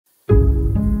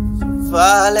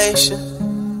violation.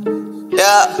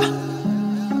 Yeah.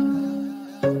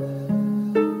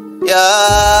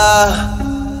 Yeah.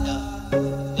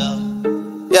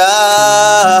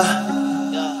 Yeah.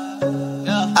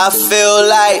 I feel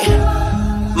like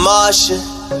Martian.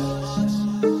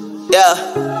 Yeah.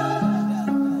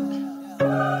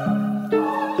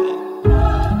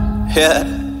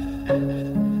 Yeah.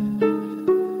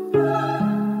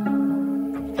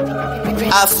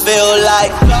 I feel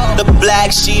like the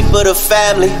black sheep of the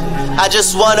family. I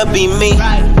just wanna be me.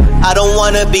 I don't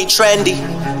wanna be trendy.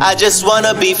 I just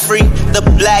wanna be free. The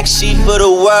black sheep of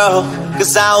the world,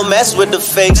 cause I don't mess with the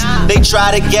fakes. They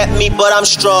try to get me, but I'm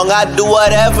strong. I do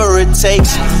whatever it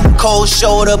takes. Cold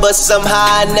shoulder, but somehow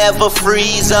I never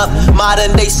freeze up.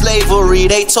 Modern day slavery,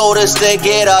 they told us to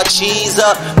get our cheese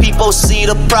up. People see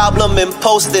the problem and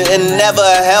post it and never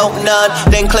help none.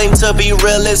 Then claim to be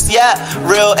realists, yeah,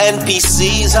 real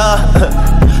NPCs, huh?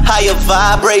 Higher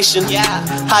vibration,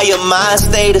 higher mind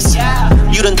status.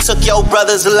 You done took your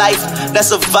brother's life,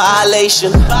 that's a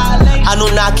violation.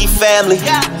 Anunnaki family,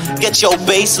 get your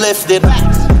base lifted.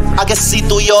 I can see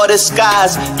through your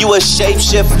disguise, you a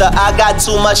shapeshifter. I got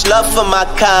too much love for my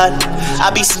kind.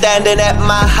 I be standing at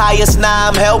my highest, now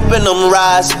I'm helping them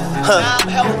rise.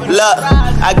 Look,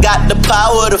 I got the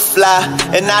power to fly,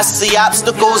 and I see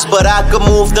obstacles, but I can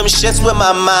move them shits with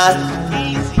my mind.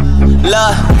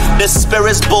 Look, the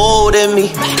spirit's bold in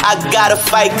me. I gotta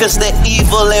fight cause the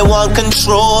evil ain't want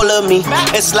control of me.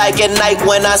 It's like at night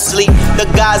when I sleep, the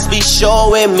gods be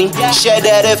showing me. Share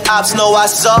that if ops know I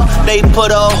saw, they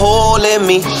put a hole in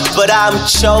me. But I'm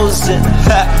chosen.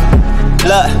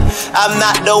 Look, I'm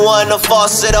not the one to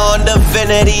force it on.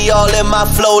 Divinity all in my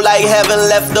flow like heaven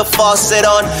left the faucet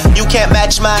on. You can't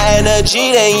match my energy,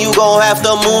 then you gon' have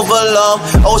to move along.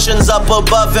 Oceans up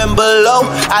above and below,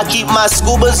 I keep my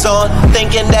scubas on.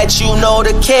 Thinking that you know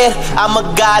the kid, I'm a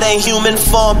god in human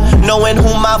form. Knowing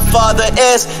who my father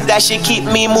is, that should keep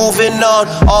me moving on.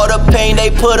 All the pain they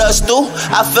put us through,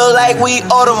 I feel like we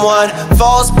owe them one.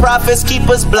 False prophets keep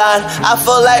us blind, I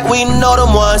feel like we know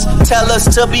them ones. Tell us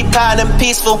to be kind and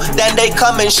peaceful, then they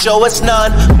come and show us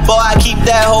none. Boy, I keep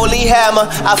that holy hammer,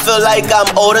 I feel like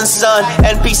I'm Odin's son.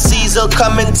 NPCs will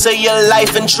come into your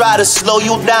life and try to slow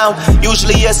you down.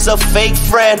 Usually it's a fake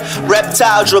friend,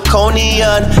 reptile,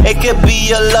 draconian. It could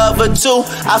be a lover too,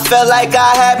 I felt like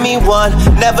I had me one.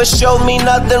 Never showed me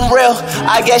nothing real,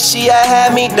 I guess she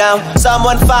had me down.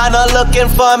 Someone find her looking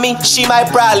for me, she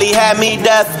might probably have me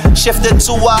deaf. Shifted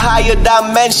to a higher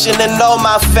dimension and all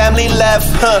my family left.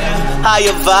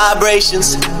 Higher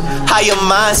vibrations, higher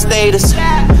mind status.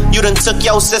 You done took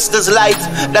your sister's life,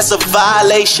 that's a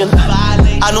violation.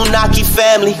 Anunnaki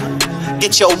family,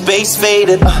 get your base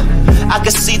faded. I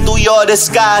can see through your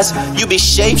disguise, you be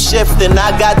shape-shifting.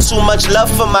 I got too much love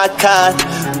for my kind.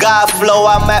 God flow,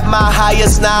 I'm at my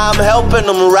highest, now I'm helping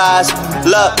them rise.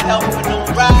 Look,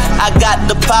 I got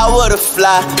the power to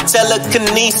fly.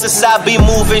 Telekinesis, I be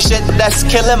moving shit that's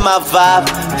killing my vibe.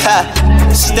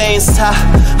 Stains high,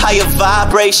 higher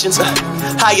vibrations,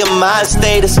 higher mind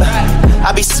status.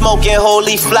 I be smoking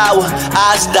holy flower,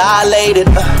 eyes dilated.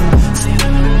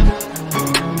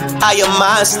 Higher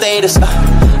mind status.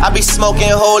 I be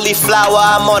smoking holy flower,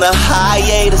 I'm on a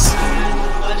hiatus.